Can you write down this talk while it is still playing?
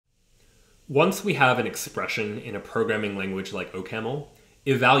Once we have an expression in a programming language like OCaml,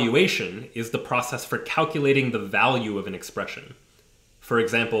 evaluation is the process for calculating the value of an expression. For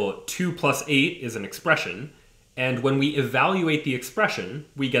example, 2 plus 8 is an expression, and when we evaluate the expression,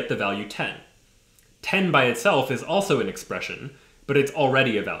 we get the value 10. 10 by itself is also an expression, but it's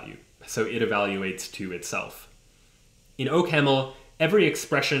already a value, so it evaluates to itself. In OCaml, every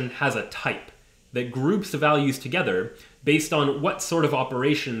expression has a type that groups the values together based on what sort of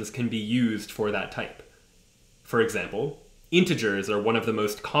operations can be used for that type. For example, integers are one of the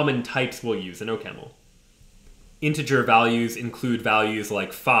most common types we'll use in OCaml. Integer values include values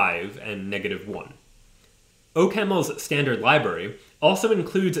like 5 and -1. OCaml's standard library also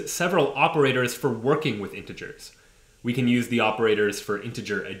includes several operators for working with integers. We can use the operators for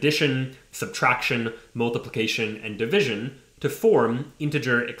integer addition, subtraction, multiplication, and division to form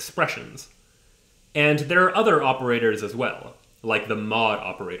integer expressions. And there are other operators as well, like the mod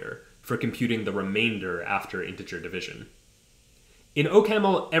operator for computing the remainder after integer division. In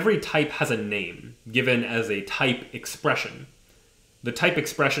OCaml, every type has a name, given as a type expression. The type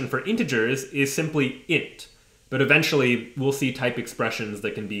expression for integers is simply int, but eventually we'll see type expressions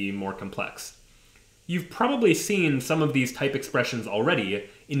that can be more complex. You've probably seen some of these type expressions already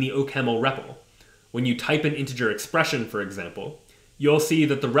in the OCaml REPL. When you type an integer expression, for example, you'll see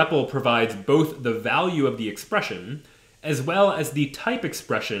that the REPL provides both the value of the expression as well as the type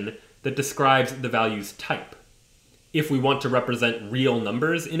expression that describes the value's type. If we want to represent real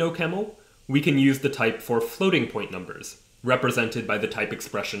numbers in OCaml, we can use the type for floating point numbers, represented by the type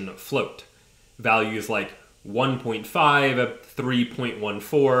expression float. Values like 1.5,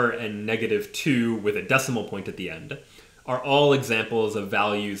 3.14, and -2 with a decimal point at the end are all examples of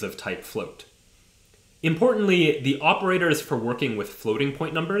values of type float. Importantly, the operators for working with floating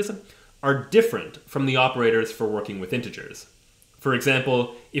point numbers are different from the operators for working with integers. For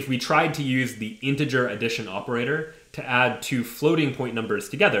example, if we tried to use the integer addition operator to add two floating point numbers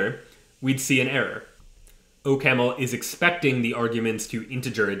together, we'd see an error. OCaml is expecting the arguments to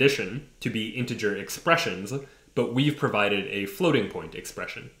integer addition to be integer expressions, but we've provided a floating point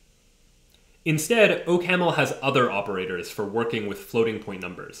expression. Instead, OCaml has other operators for working with floating point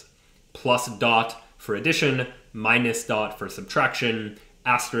numbers: plus dot for addition, minus dot for subtraction,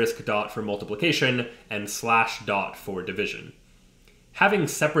 asterisk dot for multiplication, and slash dot for division. Having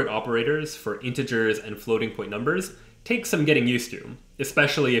separate operators for integers and floating point numbers takes some getting used to,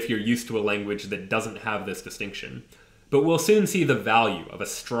 especially if you're used to a language that doesn't have this distinction. But we'll soon see the value of a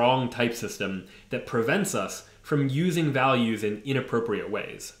strong type system that prevents us from using values in inappropriate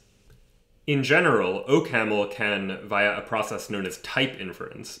ways. In general, OCaml can, via a process known as type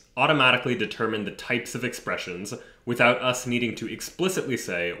inference, automatically determine the types of expressions without us needing to explicitly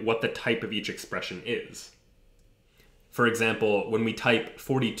say what the type of each expression is. For example, when we type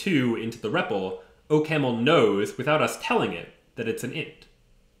 42 into the REPL, OCaml knows, without us telling it, that it's an int.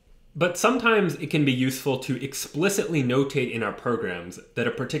 But sometimes it can be useful to explicitly notate in our programs that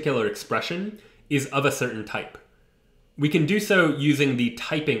a particular expression is of a certain type. We can do so using the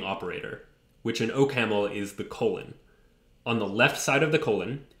typing operator, which in OCaml is the colon. On the left side of the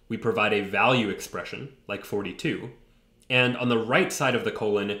colon, we provide a value expression, like 42, and on the right side of the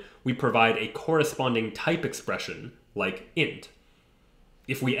colon, we provide a corresponding type expression, like int.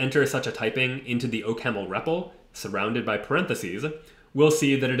 If we enter such a typing into the OCaml REPL, surrounded by parentheses, we'll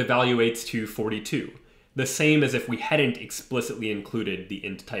see that it evaluates to 42, the same as if we hadn't explicitly included the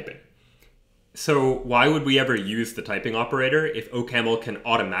int typing. So why would we ever use the typing operator if OCaml can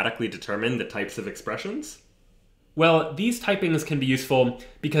automatically determine the types of expressions? Well, these typings can be useful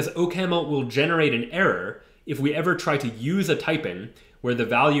because OCaml will generate an error if we ever try to use a typing where the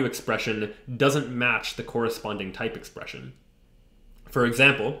value expression doesn't match the corresponding type expression. For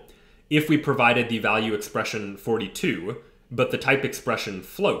example, if we provided the value expression 42, but the type expression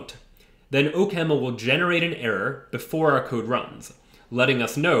float, then OCaml will generate an error before our code runs, letting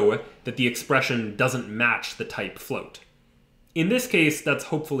us know that the expression doesn't match the type float. In this case, that's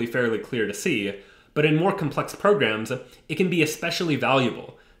hopefully fairly clear to see, but in more complex programs, it can be especially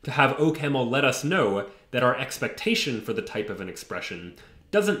valuable to have OCaml let us know that our expectation for the type of an expression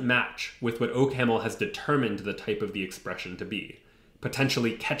doesn't match with what OCaml has determined the type of the expression to be,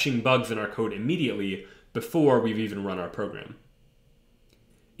 potentially catching bugs in our code immediately before we've even run our program.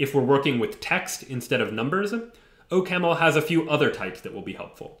 If we're working with text instead of numbers, OCaml has a few other types that will be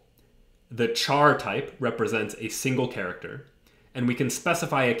helpful. The char type represents a single character, and we can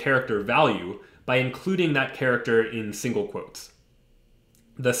specify a character value by including that character in single quotes.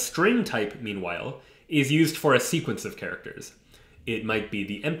 The string type, meanwhile, is used for a sequence of characters. It might be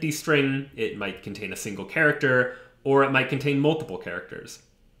the empty string, it might contain a single character, or it might contain multiple characters.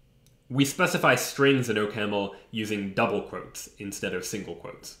 we specify strings in OCaml using double quotes instead of single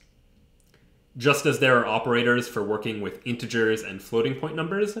quotes. Just as there are operators for working with integers and floating point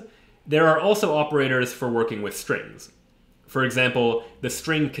numbers, there are also operators for working with strings. For example, the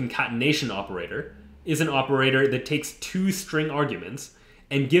string concatenation operator is an operator that takes two string arguments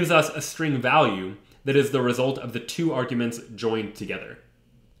and gives us a string value that is the result of the two arguments joined together.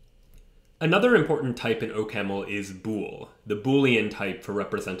 Another important type in OCaml is bool, the Boolean type for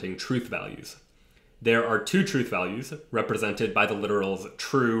representing truth values. There are two truth values, represented by the literals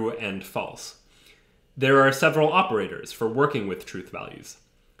true and false. There are several operators for working with truth values.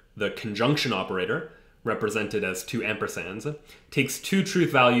 The conjunction operator, represented as two ampersands, takes two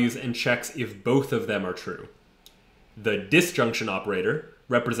truth values and checks if both of them are true. The disjunction operator,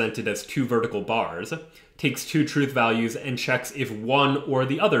 represented as two vertical bars, takes two truth values and checks if one or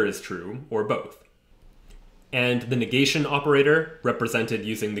the other is true, or both. And the negation operator, represented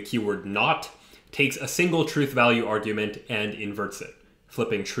using the keyword not, takes a single truth value argument and inverts it,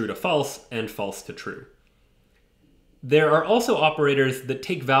 flipping true to false and false to true. There are also operators that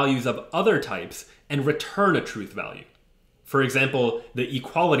take values of other types and return a truth value. For example, the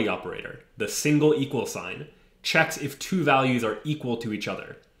equality operator, the single equal sign, checks if two values are equal to each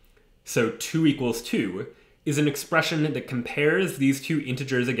other. So 2 equals 2 is an expression that compares these two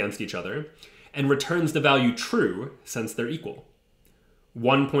integers against each other and returns the value true since they're equal.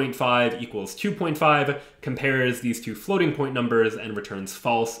 1.5 equals 2.5 compares these two floating point numbers and returns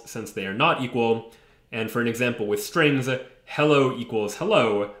false since they are not equal. And for an example with strings, hello equals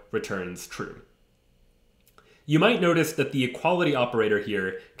hello returns true. You might notice that the equality operator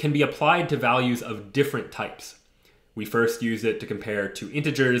here can be applied to values of different types. We first used it to compare two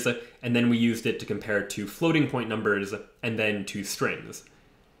integers, and then we used it to compare two floating point numbers, and then two strings.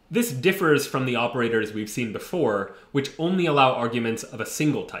 This differs from the operators we've seen before, which only allow arguments of a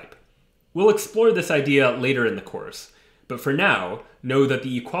single type. We'll explore this idea later in the course, but for now, know that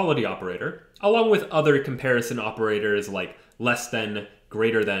the equality operator, along with other comparison operators like less than,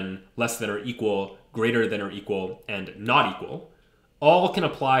 greater than, less than or equal, greater than or equal, and not equal, all can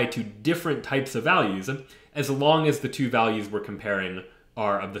apply to different types of values as long as the two values we're comparing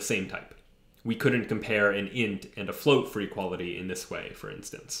are of the same type. We couldn't compare an int and a float for equality in this way, for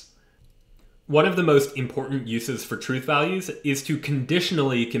instance. One of the most important uses for truth values is to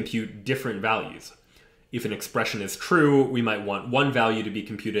conditionally compute different values. If an expression is true, we might want one value to be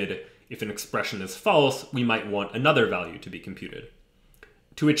computed. If an expression is false, we might want another value to be computed.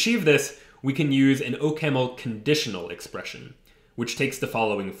 To achieve this, we can use an OCaml conditional expression, which takes the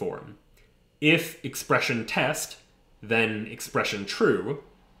following form. If expression test, then expression true,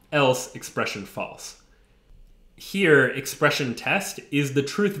 else expression false. Here, expression test is the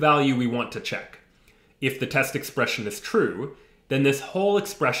truth value we want to check. If the test expression is true, then this whole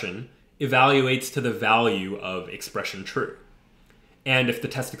expression evaluates to the value of expression true. And if the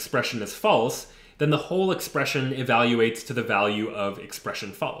test expression is false, then the whole expression evaluates to the value of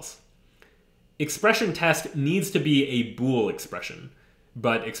expression false. Expression test needs to be a bool expression,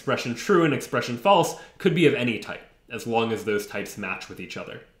 but expression true and expression false could be of any type, as long as those types match with each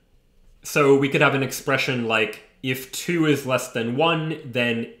other. So we could have an expression like, if 2 is less than 1,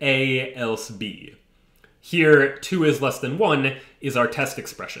 then A else B. Here, 2 is less than 1 is our test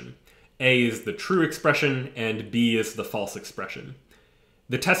expression. A is the true expression, and B is the false expression.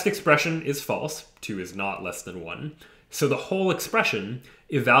 The test expression is false, 2 is not less than 1, so the whole expression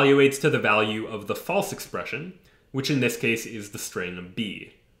evaluates to the value of the false expression, which in this case is the string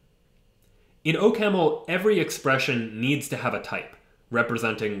B. In OCaml, every expression needs to have a type,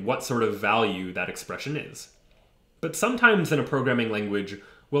 representing what sort of value that expression is. But sometimes in a programming language,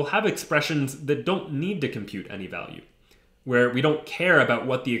 we'll have expressions that don't need to compute any value, where we don't care about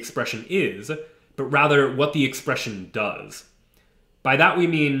what the expression is, but rather what the expression does. By that we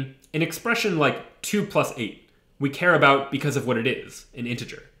mean an expression like 2 plus 8, we care about because of what it is, an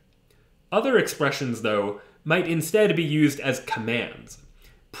integer. Other expressions, though, might instead be used as commands,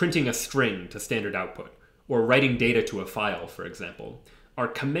 printing a string to standard output, or writing data to a file, for example, are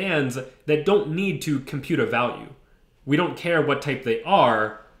commands that don't need to compute a value. We don't care what type they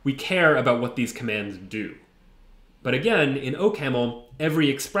are, we care about what these commands do. But again, in OCaml, every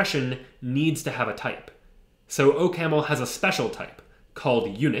expression needs to have a type. So OCaml has a special type,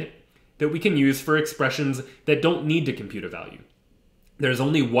 called unit, that we can use for expressions that don't need to compute a value. There's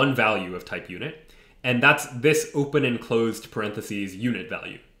only one value of type unit, and that's this open and closed parentheses unit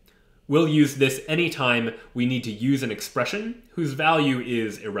value. We'll use this anytime we need to use an expression whose value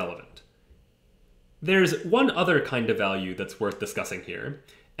is irrelevant. There's one other kind of value that's worth discussing here,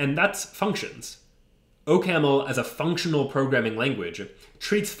 and that's functions. OCaml, as a functional programming language,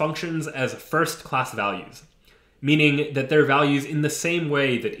 treats functions as first-class values, meaning that they're values in the same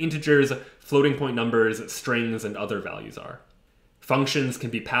way that integers, floating point numbers, strings, and other values are. Functions can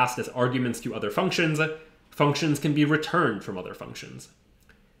be passed as arguments to other functions. Functions can be returned from other functions.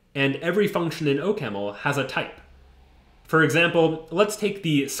 And every function in OCaml has a type. For example, let's take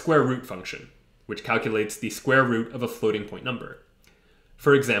the square root function, which calculates the square root of a floating point number.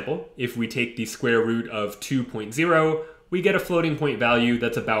 For example, if we take the square root of 2.0, we get a floating point value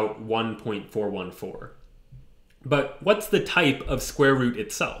that's about 1.414. But what's the type of square root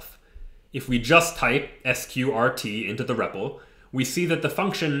itself? If we just type sqrt into the REPL, we see that the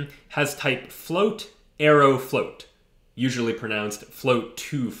function has type float arrow float, usually pronounced float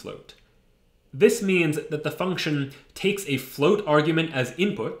to float. This means that the function takes a float argument as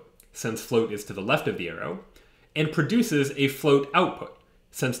input, since float is to the left of the arrow, and produces a float output,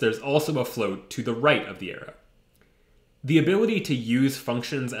 since there's also a float to the right of the arrow. The ability to use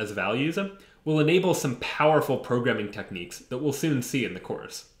functions as values will enable some powerful programming techniques that we'll soon see in the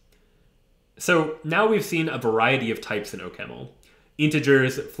course. So now we've seen a variety of types in OCaml: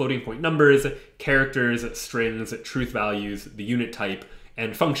 integers, floating point numbers, characters, strings, truth values, the unit type,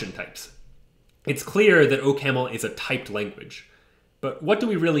 and function types. It's clear that OCaml is a typed language. But what do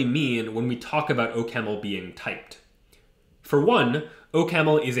we really mean when we talk about OCaml being typed? For one,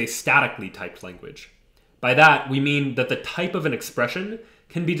 OCaml is a statically typed language. By that, we mean that the type of an expression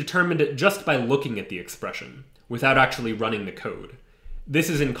can be determined just by looking at the expression, without actually running the code. This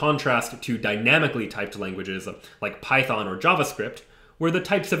is in contrast to dynamically typed languages like Python or JavaScript, where the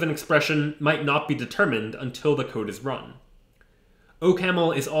types of an expression might not be determined until the code is run.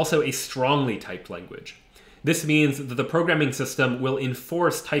 OCaml is also a strongly typed language. This means that the programming system will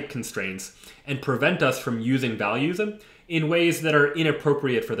enforce type constraints and prevent us from using values in ways that are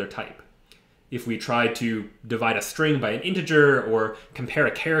inappropriate for their type. If we try to divide a string by an integer, or compare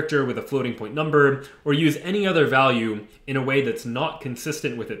a character with a floating point number, or use any other value in a way that's not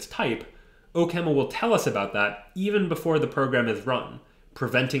consistent with its type, OCaml will tell us about that even before the program is run,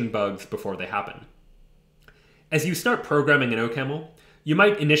 preventing bugs before they happen. As you start programming in OCaml, you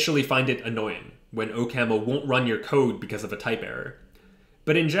might initially find it annoying when OCaml won't run your code because of a type error.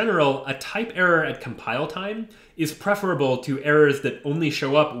 But in general, a type error at compile time is preferable to errors that only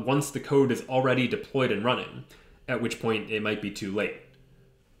show up once the code is already deployed and running, at which point it might be too late.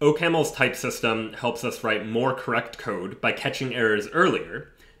 OCaml's type system helps us write more correct code by catching errors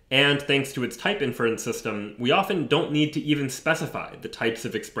earlier, and thanks to its type inference system, we often don't need to even specify the types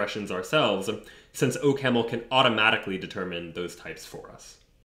of expressions ourselves, since OCaml can automatically determine those types for us.